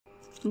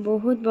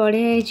बहुत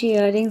बढ़िया है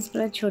इयरिंग्स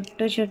पूरा छोट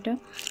छोट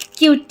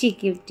क्यूटी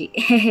क्यूटी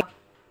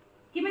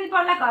किमिति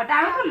पडला कटा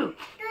आउथलु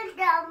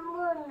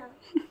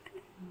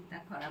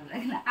खराब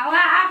लागला आ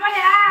आपण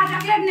आ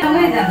चॉकलेट ने हो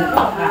जा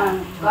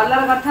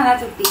कलर करथा ना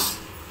चुट्टी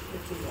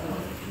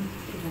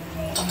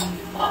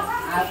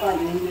आ पर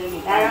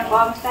तार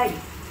कम स्टाइल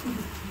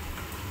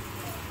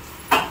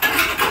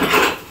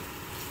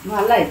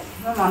भल है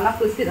मो मन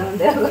खुशी रहन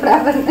दे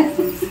खराब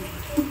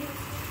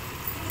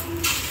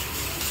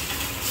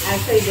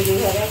आसे इदे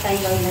घरे टाइम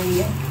गइल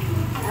है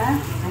हां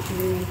आसे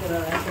दिन तोरा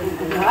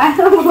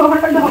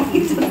बड़ा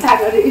डॉक्टर छटा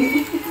करी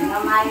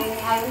मारी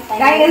आइ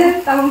गाइले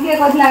तम के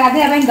कहला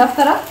गाधे अपन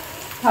दफ्तर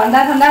ठंडा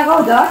ठंडा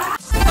कहू ज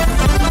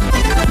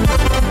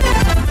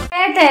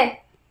बैठे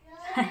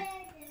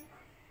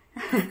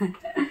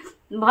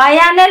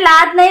भैया ने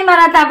लात नहीं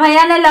मारा था,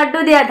 भैया ने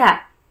लड्डू दिया था।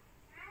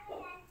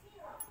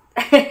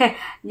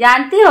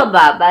 जानती हो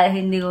बाबा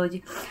हिंदी को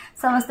जी।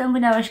 समस्त को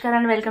नमस्कार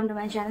and welcome to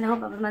my channel.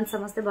 Hope आप मन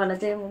समस्त भल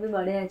थे, मु भी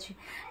बढ़िया अच्छी।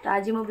 तो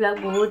आज मो ब्लॉग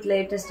बहुत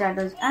लेट स्टार्ट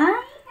हो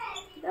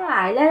तो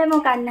आइला रे मो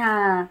कान्हा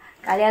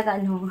कालिया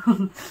कान्हू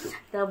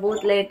तो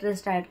बहुत लेट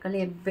स्टार्ट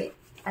कली एबे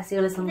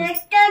आसीगले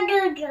समस्त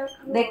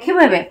देखिबो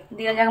एबे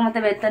दिया जाक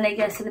मते बेत नै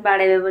कि आसी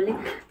बाड़ेबे बोली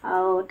आ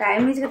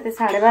टाइम इज कते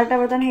 12:30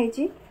 बर्तन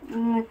हेची।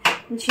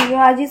 झियो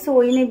आज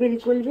सोई नै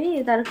बिल्कुल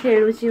भी तार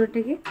खेलुची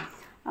उठी कि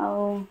आ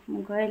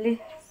मु कहली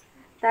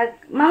ता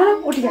मामा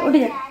उठी जा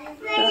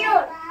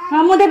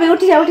हां मु देबे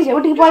उठी जा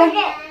उठी पळे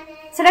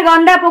सेटा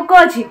गंदा पोको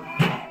अछि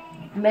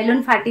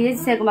बेलून फाटी जे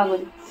से को मागो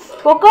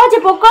पोको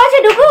अछि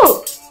डुकू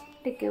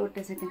टिके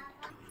उठे सेकेंड।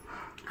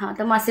 हाँ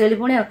तो मसीगली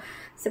पुणी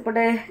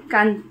सेपटे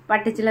कान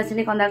पाटी चिला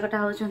चिली कंदा कटा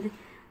होती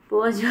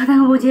पुओ झील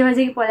बुझे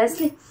बाजे कि पलि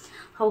आसली।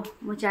 हौ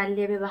मु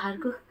चलि ए बाहर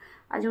को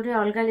आज गोटे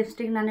अलग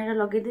लिपस्टिक नानी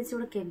लगे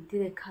गोटे केमती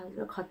देखा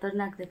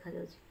खतरनाक देखा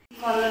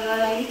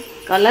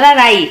कलरा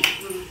राई।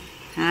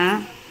 हाँ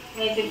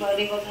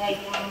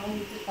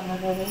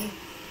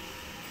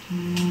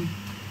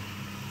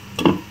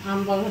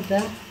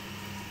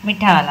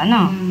मीठा वाला ना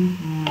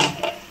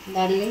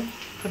डाली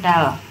फुटा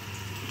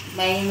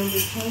बैगन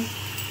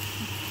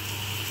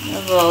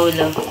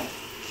बोलो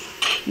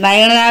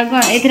बैगन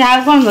एथर आ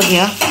कौन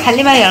पकड़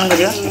खाली बैगन कर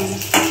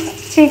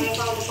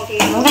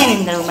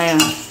बैगन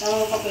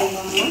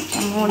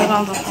मुझे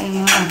कौन पकड़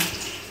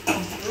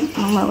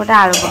गोटे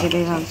आलू पकई दे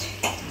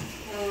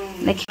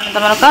देख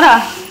तुम कर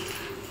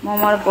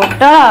मोर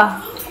पोटल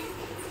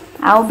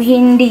आउ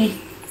भिंडी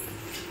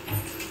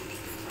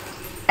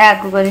या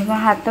कर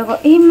हाथ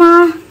ए माँ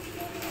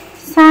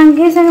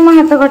सांगे सांगे मो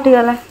हाथ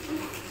कटिगला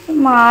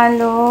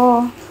मालो।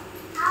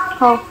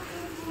 हाँ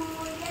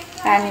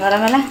पानी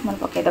गरम है मोर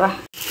पकईदे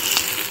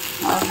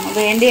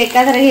भेंडी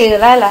एकाथर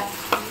होगला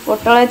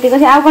पोटल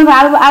ये आ कौन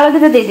आलू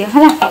दीटा दे दियो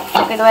है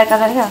पकईदे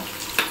एकाथर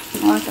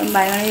तुम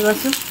बैगन भी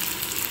बसु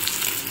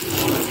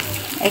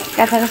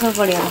एकाथर सब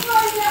पड़गला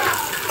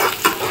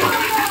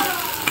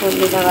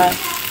खोली दबा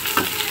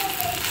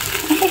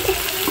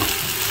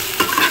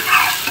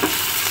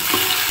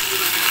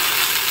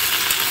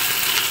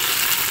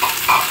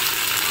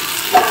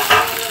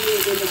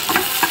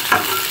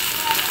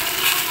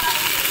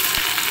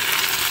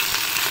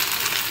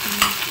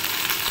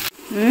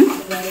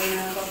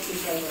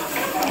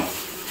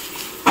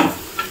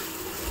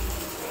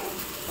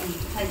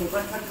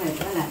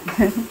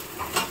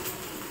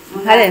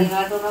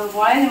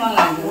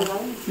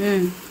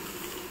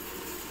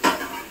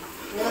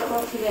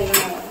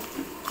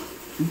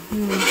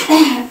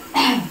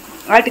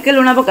टे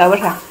लुण पका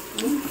बसा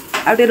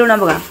आ लुण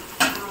पका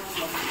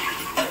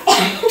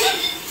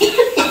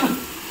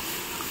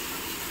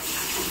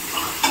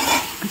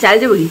चल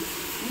जीव कि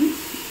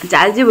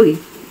चल जीव कि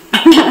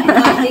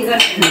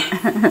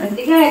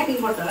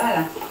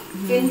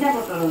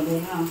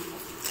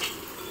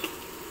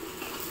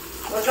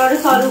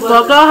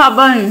पका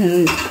हबन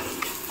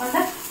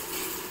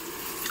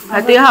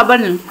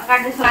हबन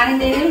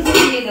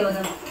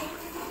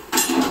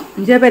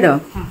झे पे दो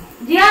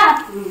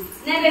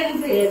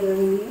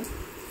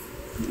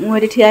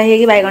मुझे ठिया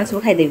है बैगन सब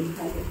खाईदेवी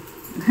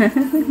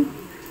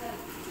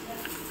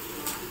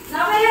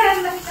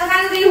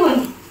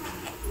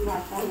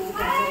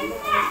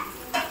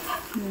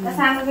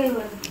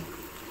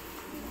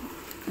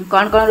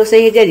कौन कौन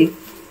रोसई है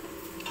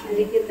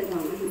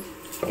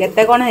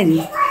केते कौन है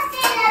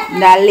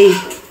डाली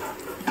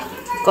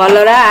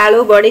कलरा आलू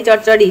बड़ी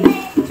चरचड़ी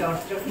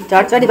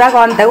चरचड़ी बा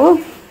कौन ताकू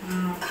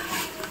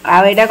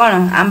आटा कौन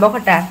आंब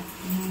खटा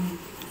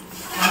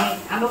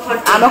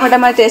आंब खटा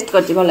मैं टेस्ट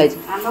करछि भल अछि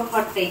आंब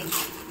खटई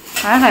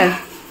हां हां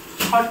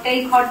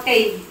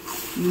खटई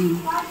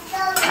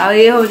आ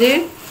ये हो जे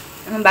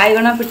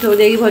बैगन पिठौ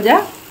देगी भजा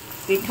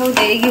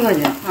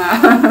हां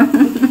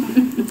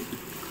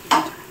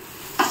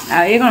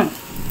आ ये कौन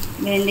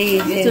भेंडी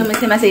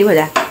मिसे मासे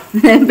भजा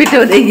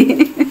पिठौ देगी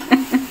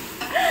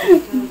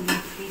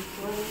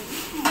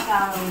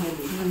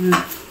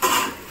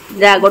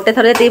जा गोटे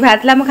थर ये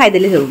बाहर मुझे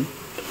खाईदेली सब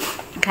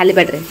खाली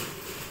पेट रे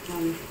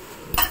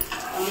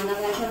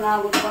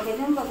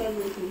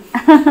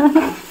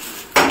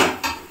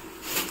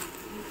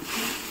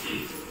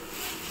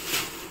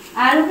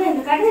आलू के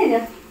काट दे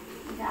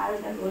आलू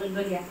का गोल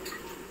गोलिया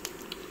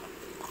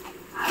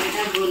आलू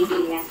का गोल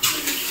गोलिया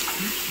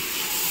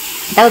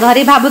ताको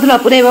धरी भाबुथलो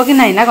पुरेबो कि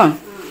नाही ना कोन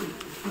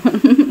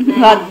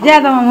लज्जा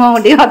तो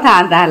मोडी कथा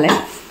ताले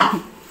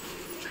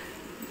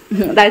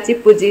दा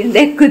चिपुजी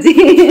देखुजी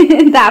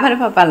तापर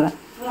पपाला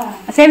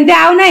सेमते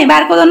आउ नाही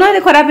बार को न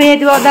खराब हे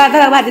दिबो अदा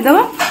अदा भाजी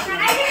दबो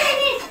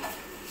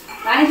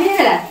पानी पी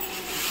देला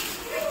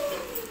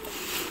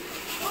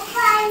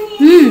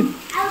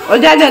ओ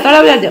जा जा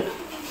तळे जा जा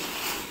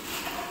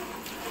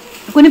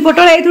कोनी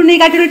पोटळ एथु नाही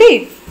काटिलटी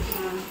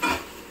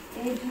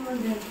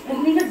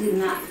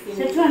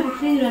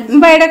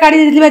बायडा काढी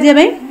देली भाजी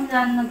भाई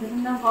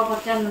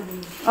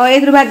ओ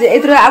एथु भाजी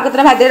एथु आ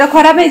कतरा भाजी रे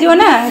खराब हे जिवो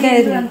ना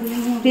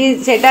फ्रिज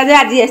सेटा जे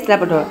आज एस्ट्रा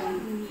पोटळ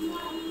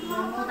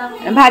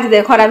भाजी दे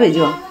खराब हे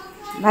जिवो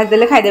भाजी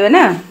देले खाइ देबे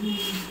ना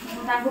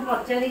ताको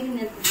पचारी कि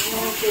ने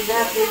सेदा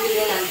फ्रिज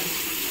ले ला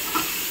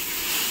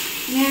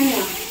ने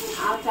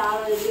आ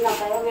चावल दिला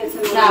पायो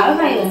बेसन चावल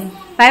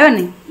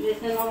पाइबनी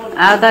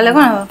आ ताले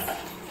कोन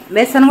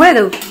बेसन गोळे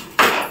दउ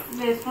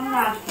बेसन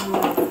लास्ट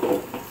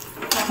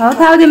हो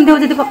थाउ जेमते हो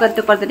जति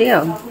पकते करते टिके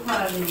हो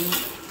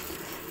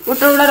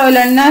पोटळ उडा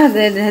रहलानी ना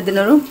हे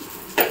दिनरु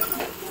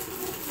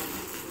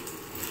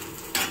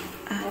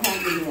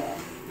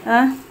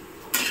हां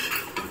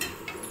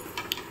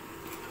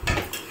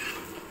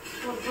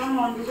पोटळ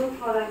मंडी तो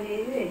खरा हे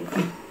रे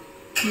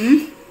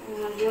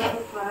मंडी तो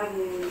खरा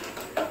हे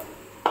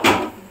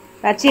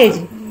पाची है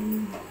जी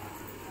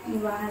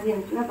बाहर है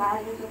ना बाहर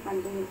तो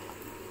पंडे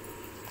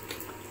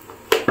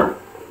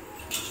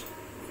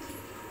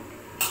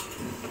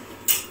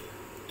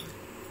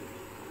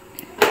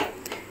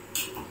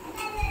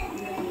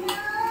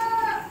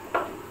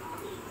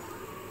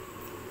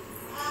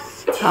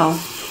खाओ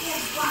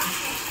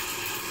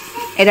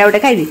एटा उठे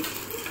खाइबी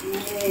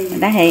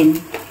एटा है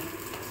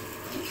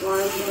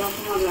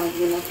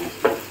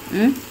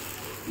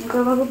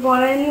बाबा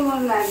पळैली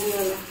मन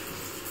लागिगला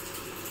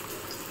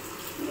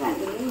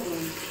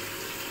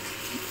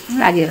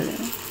लागे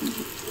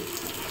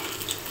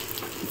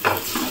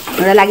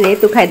ओरा लागे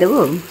तू खाइ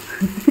देबो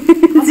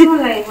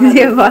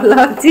जे भल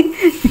अछि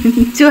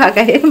चुहा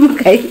खाए मु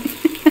खाइ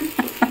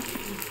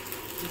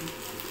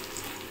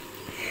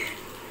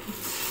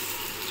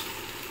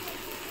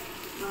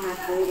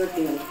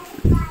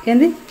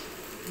केंदी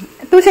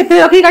तू सेते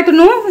रखी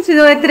काटुनु से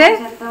जो एतरे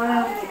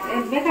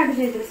एबे काट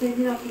दे से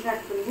जी रखी काट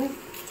करबे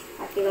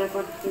काटिला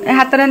कट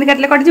हाथ रे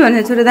काटले कट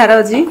जीवन छुरे धार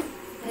अछि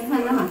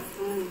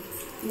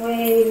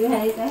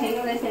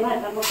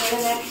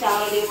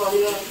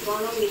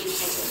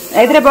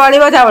एतरे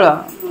बळिबो चावल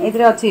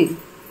एतरे अछि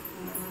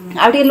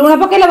आ टी लूण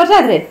पकेला बरसा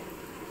एतरे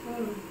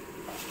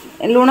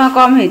लूण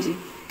कम हे छी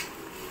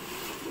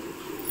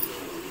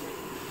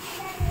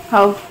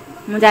हाउ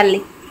मु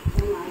जाली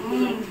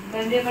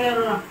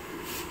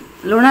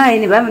लूण है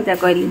नि बा मते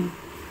कहली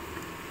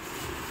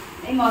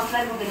ए मसला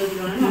पके दो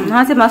लूण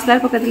हां से मसला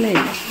पके दिले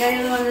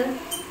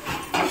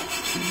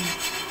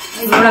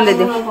लूण दे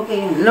दे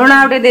लूण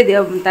आउटे दे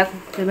दियो ताक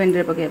से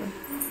भेंडरे पके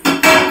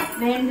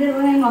भेंडरे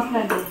बने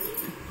मसला दे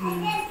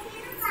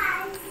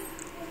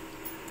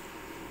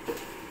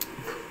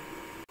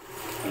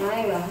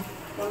नहीं बा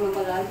कोन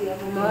कला दिया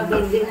मो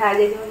भेंडी खा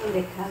दे जो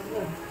देखा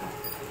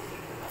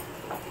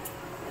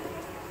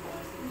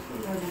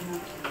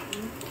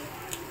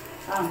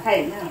खाइ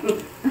ना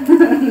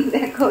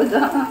देखो जो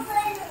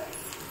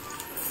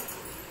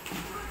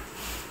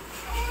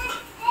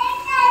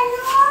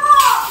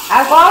आ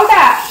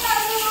कोउटा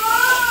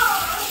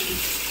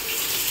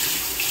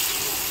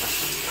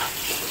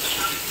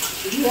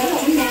ये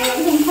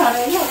हम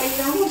खाने खाने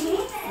जाऊ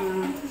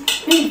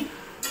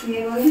ये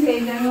बोल से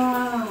जानो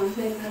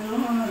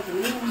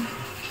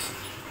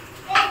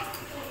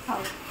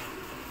खाओ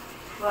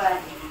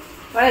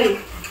बड़ी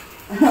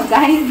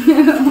काई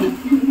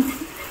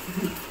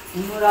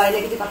मु रहिले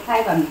कि कथा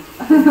है कन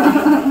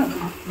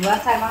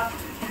भाषा म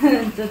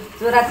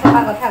चोरा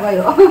छपा कथा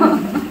गयो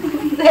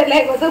देले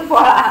को तो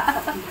पळा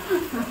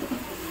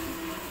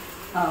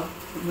हां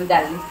मु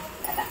डाली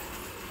दादा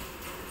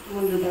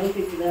मुंडो दे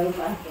पिटला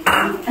पास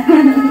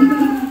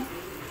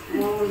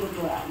मुंडो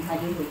तो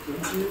भाजी होची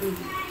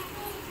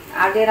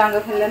आगे रंग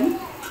खेलनी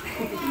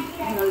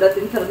मुंडो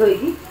 3 थर धोई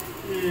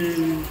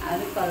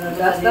आरे कलर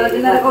 10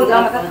 दिन रे को जा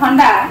मत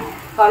ठंडा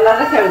कलर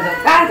रे खेल जा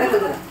का देखो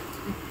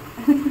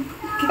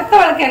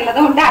केतोल खेलला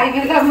तो डाई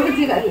बेला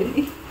बुझी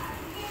रहली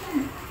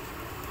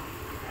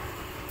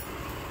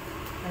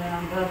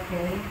रंग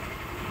खेल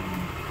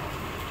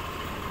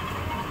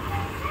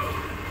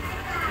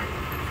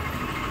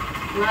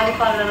मारे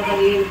कलर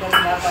करी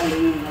करला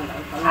कली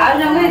आ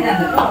रंग है जा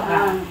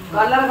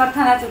कलर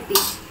कथा ना चुट्टी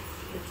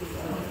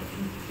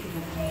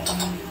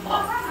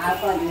आ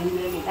कली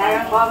तार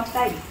कम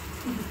स्टाइल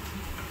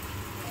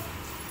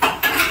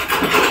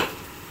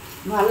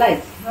भल है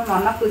मो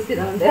मन खुशी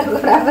रह देह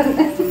खराब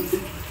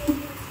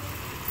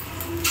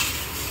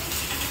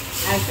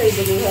आसो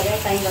इदे घरे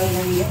काई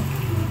रहनी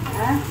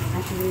हां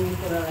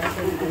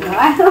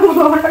आसो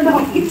पूरा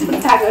ढोकी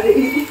छुटा करी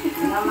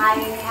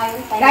मारी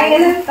काई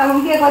तुम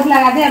के कहला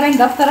गाधे भाई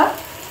दफ्तर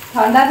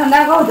ठंडा ठंडा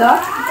कौच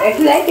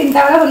एठी जाई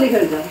 3टा बेला होली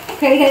खेलुछ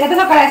खेली खेली तो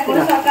सकाळ आस्तिल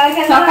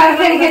सकाळ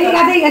खेली खेली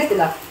गाधे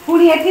आस्तिल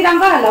पुणी एठी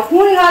रंग हल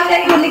पुणी घर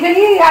जाई होली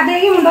खेली गाधे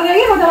की मुंडो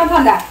देई मोटा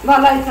ठंडा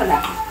भल ही ठंडा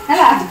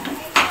हैला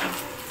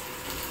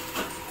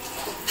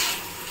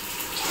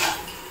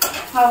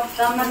हां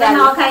तम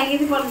न खाई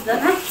की पड़छ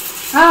ना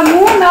हां मु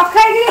न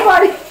खाई की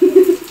पड़ी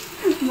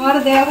मोर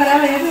देह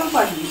खराब है तो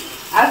पड़ी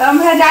आ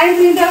तुम जाई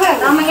दिन देबे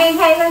तुम के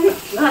खाइला घर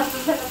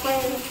तो कोई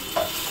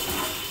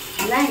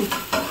नहीं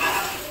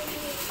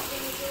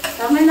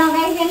तमे न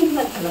खाई के नहीं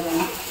पड़छ लगा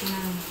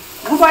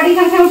मु पड़ी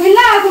खान खान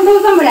उठिला कुंडो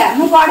संबळा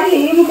मु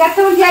पड़िली मु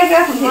केते उठ जाई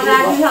के खुशी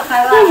रात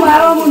सकाळ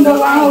मारो मुंडो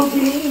कोन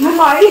होउची मु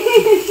पड़ी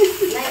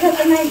नहीं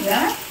खतर नहीं जा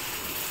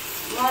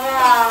मोरा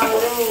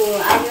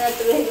आज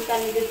रात रे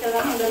कानी जे चला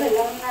मुंडो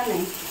भेला ना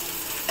नहीं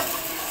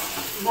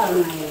भल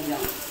नहीं जा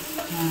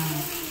हां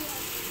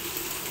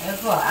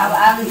एको अब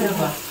आगे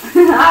देखो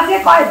आगे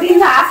कोई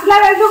दिन आसला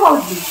बेल तो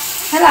कहूची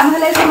हैला हम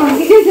ले सुन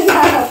कि दिन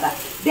सारा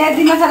दे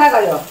दिन सारा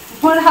गयो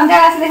फोन संध्या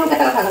आसले हो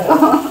केते कथा गयो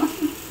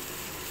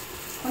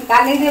फोन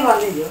काली दे बोल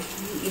दियो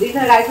दिन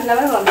गाय सुनला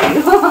बेल बोल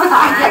दियो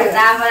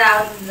दाम पर आ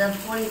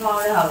पुणी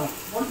कोड़े हो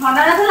फोन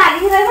ठंडा तो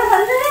लागी रहबो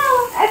शरीर रे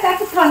ए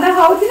ताकि ठंडा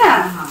होउची ना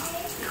हां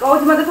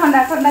कहूची मते ठंडा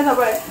ठंडा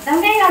सबले तमे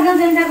काई आदन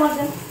देनटा करछ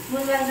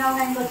बुझबार काम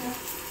काई करछ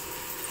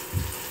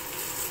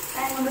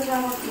काई मुंडो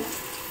काम करछ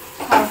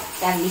हां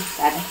चाली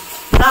साडे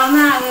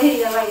रामा आवे ही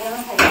जबाई ना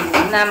खाई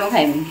ना मु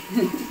खाइमी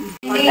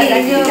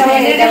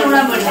एडे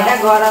लुणा पड़े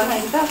गरम है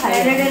तो खाइ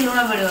एडे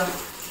लुणा पड़ो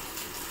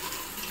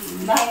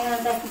भाई ना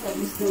तक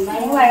बिस्कुट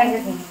भाई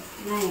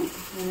नहीं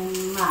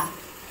मां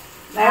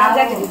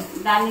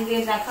दानी के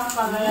देखो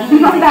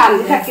कलर डाल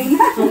सकिन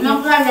ना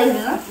नकरा देख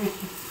ना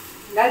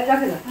गाल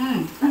जाके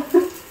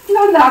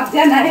नो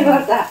लज्जा नहीं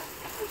होता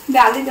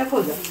डाली जा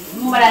खोज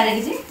मु बड़ा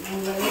देखी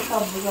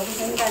सब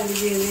डाली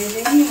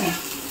दे नहीं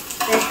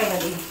टेस्ट कर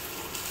दी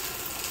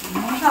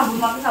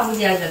सब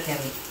दिया जाते हैं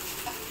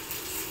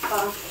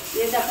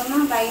ये देखो ना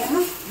भाई ना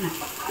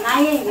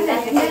नहीं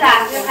ये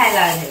रात में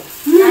खाइला है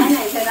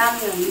नहीं से रात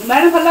में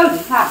मैंने फलो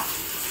हां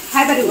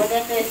खाइ परिबो बड़ा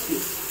टेस्टी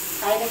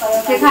खाइले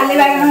से खाली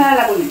बागन होला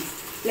लागुनी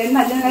प्लेन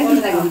भाजन गाय सुन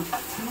लागुनी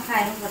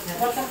खाइ न पछा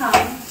तो खाओ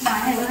ना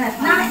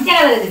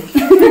जगह लगे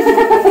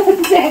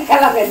चेका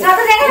लगे ना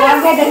तो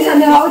जगह दे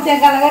संदे हो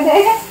चेका लगे दे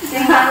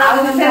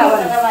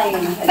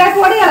ता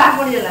पड़ी गला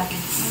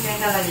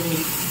चेका लगे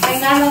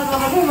बेंगाल लोग को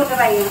बोटे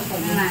भाई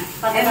ना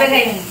एबे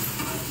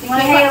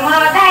खाइ मोर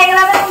बता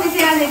आइगला बे मिसे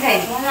ना खाइ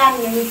मोर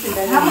आनी मिसे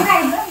हम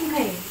खाइ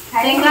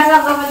बेंगाल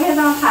लोग को बोटे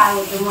तो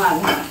खाओ तुम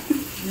आगे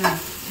ना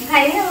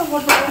खाइ ले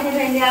बोटे से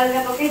भेंडी आलू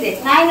रे पके दे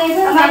नहीं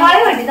तो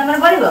बड़ी बड़ी तमर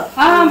बड़ीबो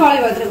हां बड़ी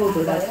बड़ी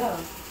बोटुडा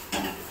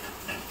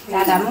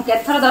दादा मु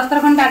केथर 10 थर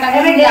खन टाटा के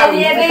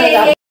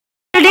जाऊ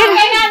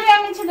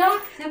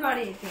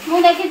ମୁଁ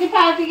ଦେଖିଛି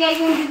ଖାଉଠି ଗାଈ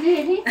କେମିତି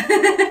ସେଠି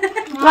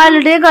କହିଲୁ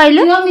ଟିକେ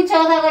କହିଲୁ ମିଛ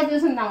କଥା କହିଛୁ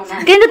ଶୁଣା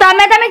କିନ୍ତୁ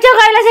ତମେ ତ ମିଛ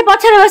କହିଲ ସେ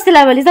ପଛରେ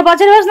ବସିଥିଲା ବୋଲି ସେ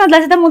ପଛରେ ବସି ନଥିଲା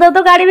ସେ ତ ମୁଁ ତ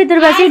ଗାଡି ଭିତରୁ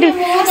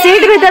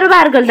ସିଟ୍ ଭିତରୁ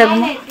ବାହାର କଲି ତାକୁ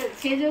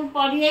ସେ ଯୋଉ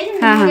ପଡି ଯାଇଛି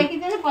ମୁଁ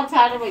ଦେଖିଥିଲି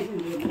ପଛଆଡେ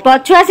ବସିଥିଲି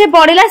ପଛୁଆ ସେ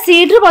ପଡିଲା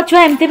ସିଟ୍ ରୁ ପଛୁଆ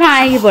ଏମିତି ଫାଁ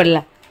ହେଇକି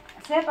ପଡିଲା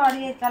ସେ ପଡି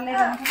ଚାଲେ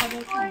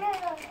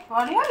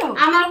ପଡିଗଲୁ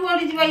ଆମର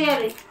ପଡି ଯିବା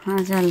ଇଆରେ ହଁ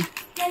ଚାଲ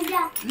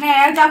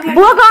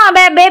ବୁଅ କଣ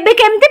ବେବି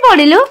କେମିତି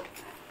ପଡିଲୁ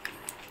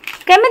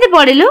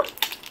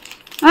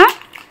हां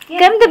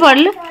केमते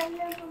पड़लु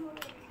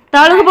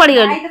तळକୁ पड़ी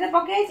गलु आइते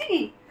पकेइछि की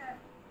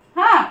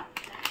हां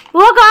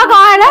वो का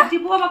हला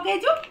चिपुआ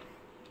पकेइछु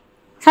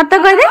सत्त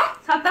कह दे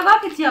सत्त का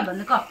किछि हबन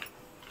क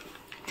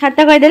सत्त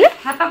कह देले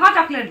सत्त का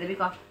चॉकलेट देबी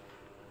क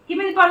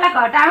किमिति पड़ला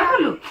क टाण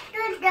खोलु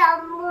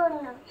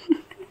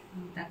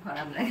ता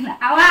खराब लागला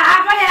आ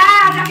पड़े आ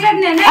चॉकलेट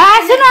ने आ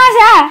सुनो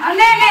आशा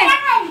ने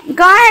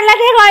का हला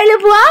के कहलु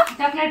पुआ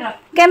चॉकलेट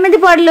केमिति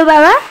पड़लु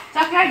बाबा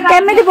चॉकलेट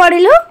केमिति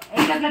पड़िलु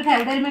एक चॉकलेट खाइ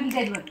डेरी में की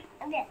जाइबो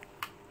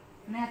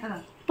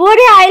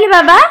पूरी आइल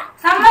बाबा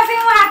समसे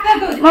मु हाथ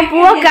दो मो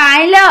पुओ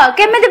काइलो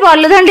केमिति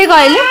पड़लु धंडी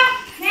कहलु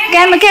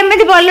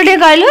केमिति पड़लु टे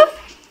कहलु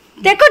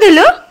टेको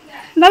दिलु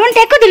बाबा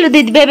टेको दिलु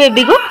दीदी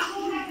बेबी को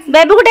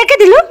टेको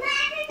दिलु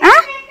हां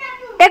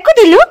टेको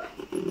दिलु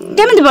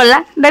केमिति पड़ला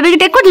बेबी को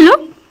टेको दिलु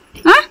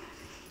हां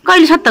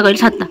कहलु सत्त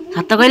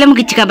कहले मु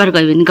किछि काबर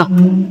कहबिनी क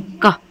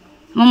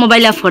मो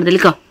मोबाइल ऑफ कर देली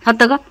क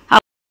सत्त क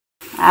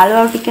आलू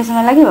आ टिके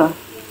समय लागिबो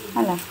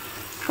हला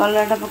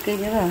कलरटा पके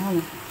देबा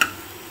हला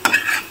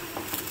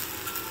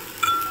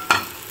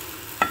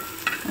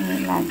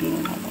लागे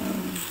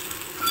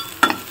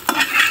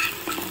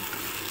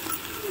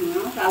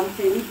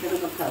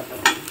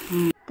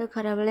तो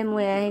खरा बेले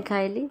मुझे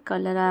खाइली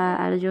कलरा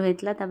आलू जो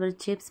होता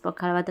चिप्स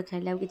पखाड़ भात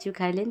खाइली आ कि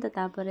खाइली तो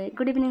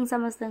गुड इवनिंग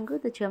समस्त को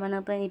तो छुआ मान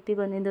इपी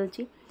बन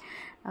दूची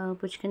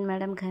पुचकिन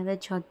मैडम खाइबे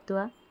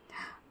छतुआ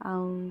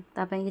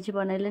आपाई कि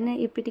बनइले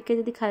इपी टिके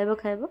जब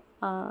खाइब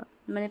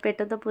माने पेट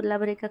तो पुरला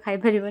भरिका खाई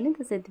पारिबनी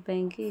तो से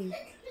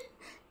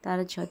तार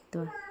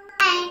छतुआ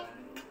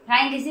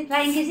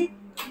फ्लाइंग किसी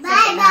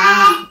Bye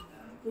bye.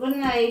 Good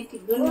night.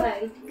 Good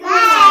night.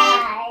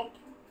 Bye.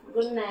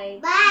 Good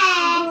night.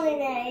 Bye. Good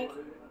night.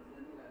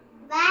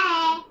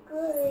 Bye.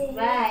 Good.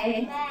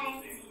 Bye.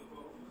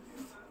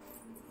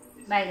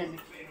 Bye. Bye.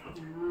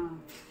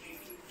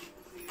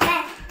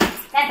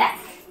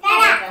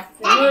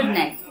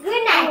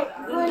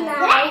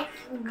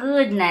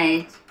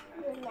 Night.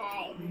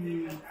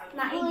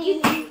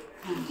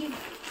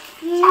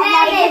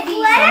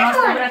 समस्त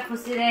पूरा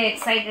खुशी रे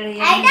एक्साइटेड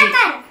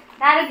है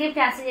तार गिफ्ट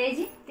आसी जाई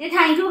छी ये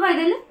थैंक यू कह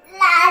देलु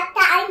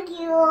थैंक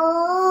यू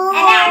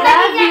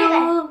लव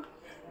यू।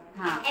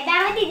 हां एबा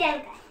मती जाऊ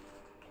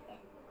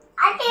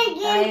अटे ये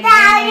गिफ्ट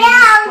आया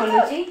खोलु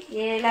छी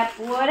ये ला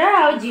पुअरा आ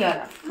जियर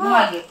मु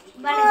आगे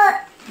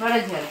बड़ा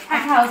जियर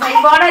अच्छा हो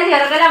सही बड़ा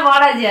जियर कहला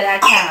बड़ा जियर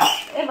अच्छा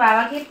ए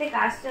बाबा केते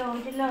कास्ट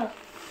होतिलो।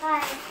 हां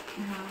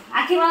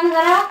आखी बंद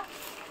करो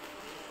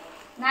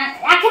ना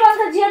आखी बंद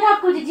कर जियो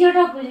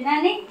ठकुजी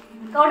नानी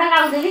कोडा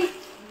काउ देली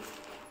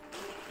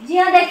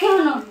जियो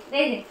देखिबुनु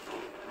दे दे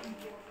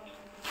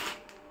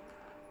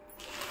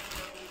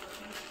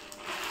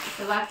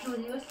तो बाकी हो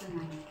दिवस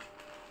ना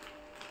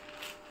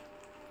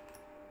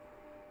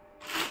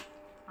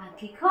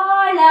आखी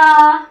खोला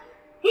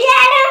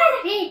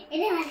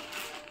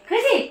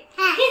खुशी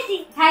खुशी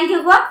थैंक यू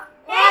को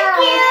थैंक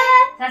यू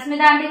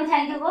सस्मिता आंटी को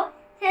थैंक यू को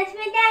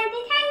सस्मिता आंटी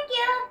थैंक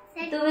यू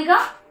तू भी को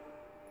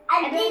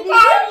आंटी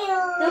थैंक यू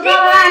तू को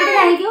आंटी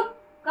थैंक यू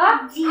को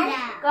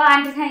जीरा को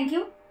aunty thank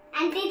you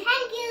aunty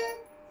thank you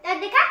तो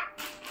देखा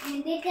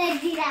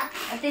जीरा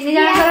तीन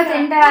जन को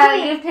तीनटा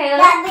गिफ्ट है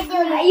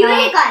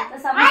यूनिकॉर्न तो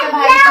समस्त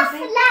भाई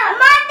खुशी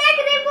मां देख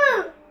रिबू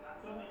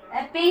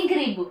पिंक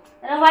रिबू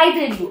व्हाइट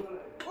रिबू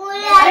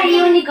अरे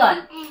यूनिकॉर्न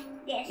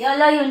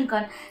येलो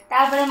यूनिकॉर्न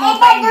तापर मो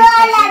पाई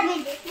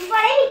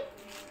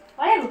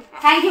पढ़ेबू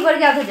थैंक यू कर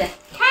जाओ तो जा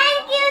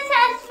थैंक यू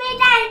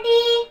सस्मिता आंटी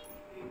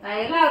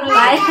आइला और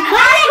भाई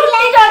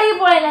कुत्ती चढ़ी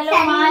पळेला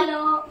लो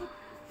मालो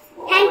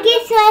थैंक यू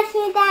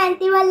सस्मिता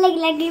आंटी वाला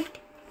लगला गिफ्ट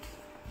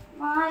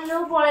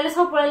मालो पळेले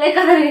सब पळेले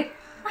कदरे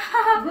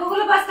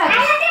गूगल पास्ता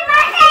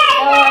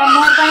तो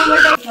मो पाई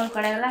गोटे मोर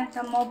कड़ेला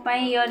तो मो पाई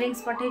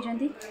इयरिंग्स पठे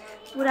जंती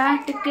पूरा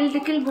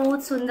टिकल बहुत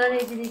सुंदर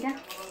है दीटा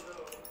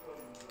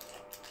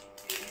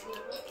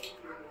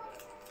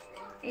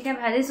एटा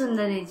भारी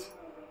सुंदर है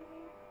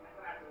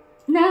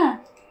ना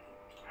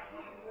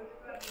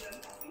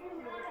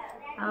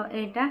आ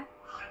एटा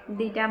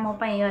दीटा मो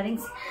पाई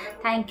earrings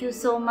thank you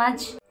so much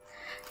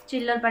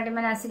चिल्लर पार्टी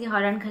मैंने आसिक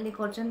हरान खाली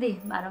कर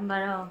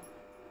बारंबार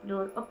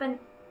डोर ओपन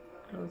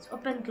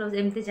क्लोज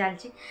एमती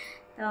चलती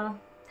तो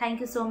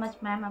thank you so much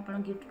ma'am आप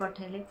गिफ्ट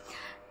पठेले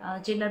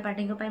चिल्लर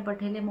पार्टी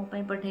पठेले मो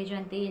पठे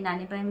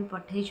नानी भी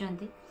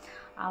पठे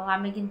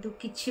आम किंतु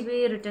किसी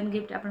भी रिटर्न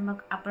गिफ्ट आपण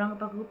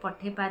पाखक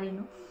पठे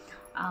पारिनु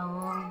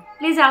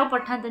प्लीज आउ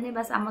पठातुनि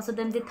बस आम सहित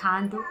एमती था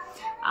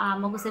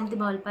आमको सेमती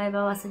भल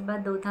पाइबा आशीर्वाद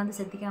दौ था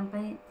से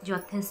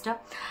यथेष्ट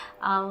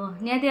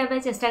निहाती भाव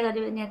चेष्टा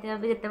करेंगे निहाती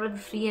भाव जिते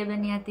फ्री हे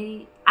निहाती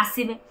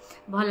आसबे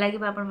भल लगे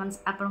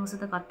आपण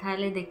सहित कथा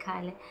देखा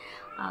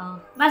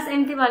बस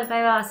एमती भल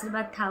पाइबा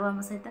आशीर्वाद था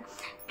आम सहित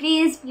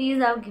प्लीज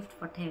प्लीज आउ गिफ्ट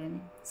पठेबे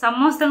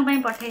समस्त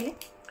पठेले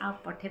आ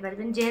पठे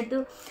पारे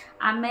जेहेतु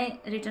आम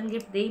रिटर्न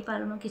गिफ्ट दे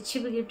पारुनु किसी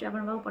भी गिफ्ट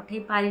आप पठे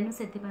पारिनु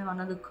से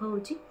मन दुख हो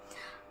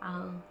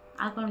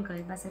कौन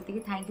कह बस ये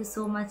thank you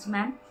so much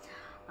ma'am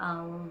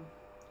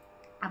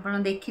आप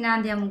देखी ना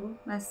आमको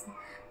बस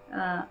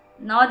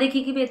न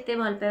देखिकी भी एत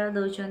भल पाइबा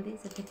दौरान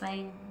से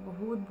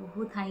बहुत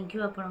बहुत थैंक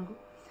यू आपन को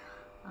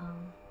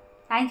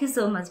thank you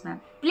so much ma'am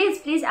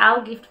please please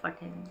आउ गिफ्ट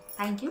पठे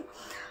थैंक यू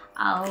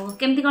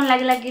आमती कौन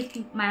लगे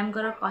गिफ्ट मैम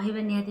को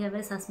कहे निहाती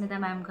भाव सस्मिता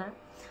मैम को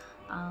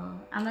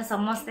आम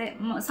समस्ते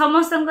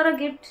समस्त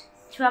गिफ्ट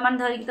छुआ मान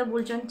धरिकी तो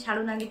बुलूँ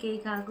छाड़ू ना कहीं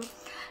क्या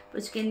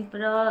पुचकिन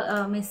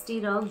मिष्टी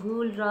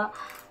गुल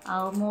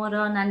मोर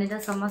नानी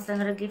समस्त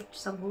गिफ्ट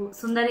सब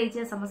सुंदर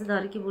है समस्त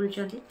धरिकी बुलूँ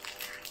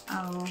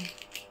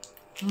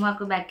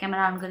मुझे बैक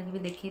कैमेरा ऑन करके भी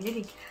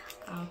देखीदेवी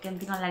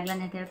केमती कौन लगला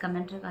नहीं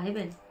कमेंट कहे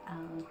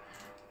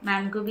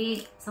मैम को भी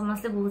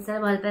समस्ते बहुत सारा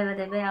भल पाइबा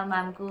देवे आ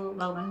मैम को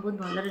भगवान बहुत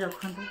भलि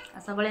रखु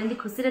सब एमती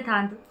खुशी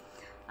था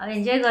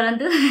एंजॉय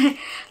करूँ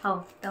हाँ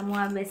तो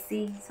मुझे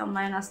बेसी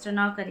समय नष्ट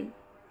न करी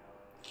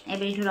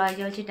एवं रही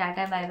जाऊँ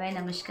टाटा बाय बाय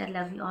नमस्कार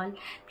love you all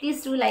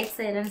please do like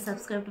share and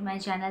subscribe to my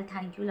channel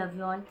thank you love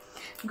you all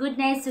good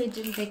night sweet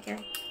dream take care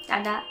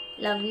tata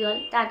love you all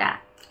Tata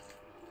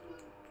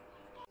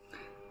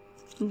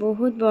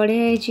बहुत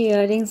बढ़िया है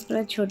इयरिंग्स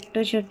पूरा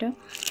छोट छोट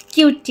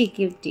cutie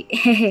cutie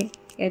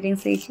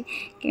earrings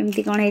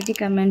केमती कौन है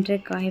comment रे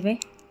कहे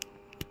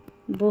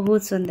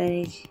बहुत सुंदर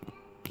है।